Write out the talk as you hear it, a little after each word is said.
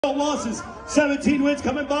losses, 17 wins,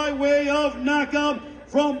 coming by way of knockout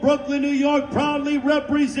from Brooklyn, New York, proudly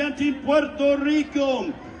representing Puerto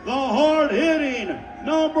Rico, the hard-hitting,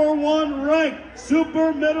 #1 ranked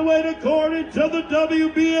super middleweight according to the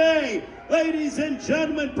WBA. Ladies and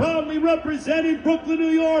gentlemen, proudly representing Brooklyn, New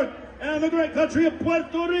York, and the great country of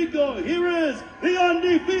Puerto Rico, here is the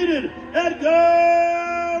undefeated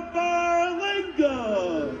Edgar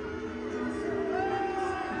Berlanga.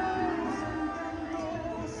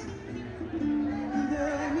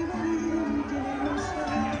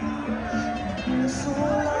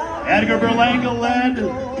 Edgar Berlanga, led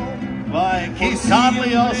by Keith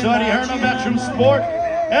Conley, also Eddie Hearn, Metro Sport.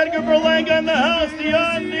 Edgar Berlanga in the house, the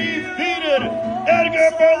undefeated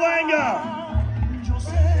Edgar Berlanga.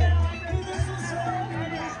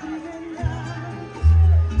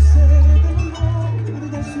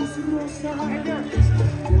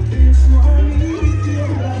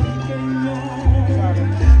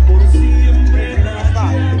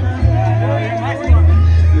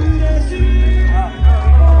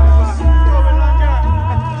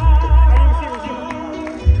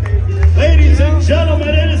 Ladies and gentlemen,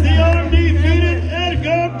 it is the undefeated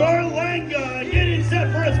Edgar Berlanga getting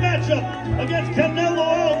set for his matchup against Canelo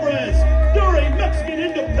Alvarez during Mexican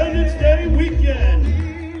Independence Day weekend.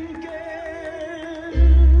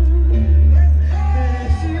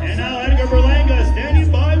 And now Edgar Berlanga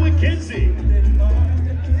standing by with Kinsey.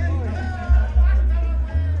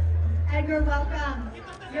 Edgar, welcome.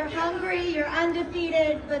 You're hungry, you're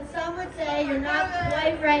undefeated, but some would say you're not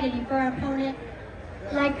quite ready for an opponent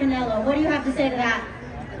like Canelo. What do you have to say to that?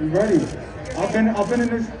 I'm ready. I've been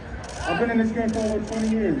in this game for over 20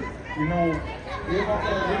 years. You know, we're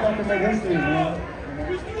about to make history, man.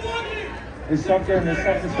 It's something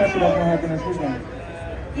special that's gonna happen this weekend.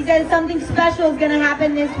 He said something special is gonna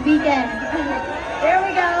happen this weekend. There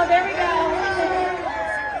we go, there we go.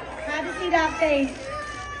 Had to see that face.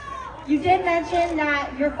 You did mention that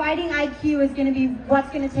your fighting IQ is gonna be what's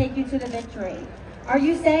gonna take you to the victory. Are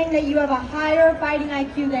you saying that you have a higher fighting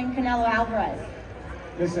IQ than Canelo Alvarez?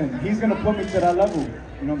 Listen, he's going to put me to that level,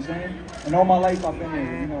 you know what I'm saying? And all my life I've been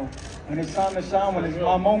there, you know. When it's time to shine, when it's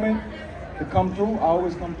my moment to come through, I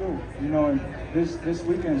always come through. You know, and this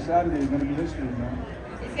weekend, Saturday, is going to be history, man.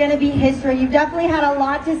 It's going to be history. You've definitely had a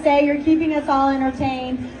lot to say. You're keeping us all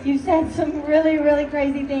entertained. You said some really, really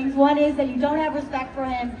crazy things. One is that you don't have respect for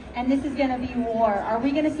him, and this is going to be war. Are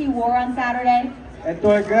we going to see war on Saturday?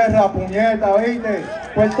 Esto es guerra, puñeta, oíste.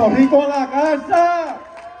 Puerto Rico en la casa.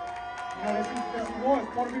 You know, this is war.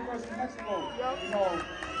 It's Puerto Rico versus Mexico. You know,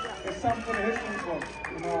 it's something for the history book.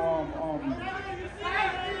 You know,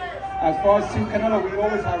 as far as Team Canelo, we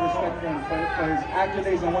always have respect for him for his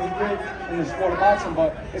accolades and what he did in the sport of boxing.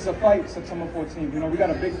 But it's a fight, September 14th. You know, we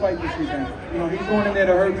got a big fight this weekend. You know, he's going in there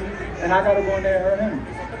to hurt me, and I got to go in there to hurt him.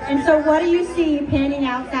 And so what do you see panning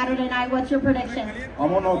out Saturday night? What's your prediction?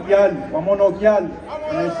 Vamos a noquear.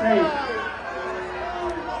 And they say,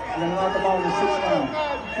 I'm going to knock him out in the 6th round.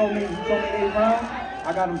 He told me 8th round,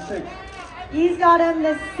 I got him 6. He's got him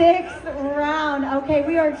the 6th round. Okay,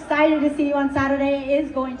 we are excited to see you on Saturday. It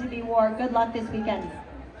is going to be war. Good luck this weekend.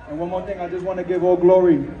 And one more thing, I just want to give all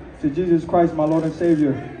glory to Jesus Christ, my Lord and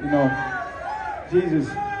Savior. You know, Jesus,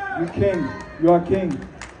 you're king. You are king.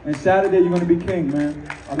 And Saturday, you're going to be king, man.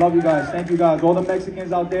 I love you guys. Thank you guys. All the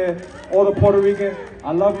Mexicans out there, all the Puerto Ricans,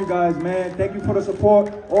 I love you guys, man. Thank you for the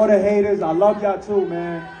support. All the haters, I love y'all too,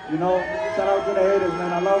 man. You know, shout out to the haters,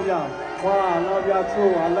 man. I love y'all. Wow, I love y'all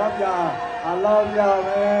too. I love y'all. I love y'all,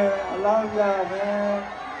 man. I love y'all, man.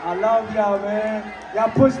 I love y'all, man. Y'all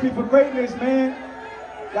push me for greatness, man.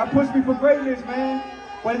 Y'all push me for greatness, man.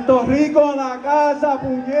 Puerto Rico en la casa,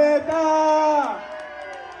 puñeta.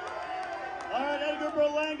 All right, Edgar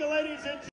Berlanga, ladies and gentlemen.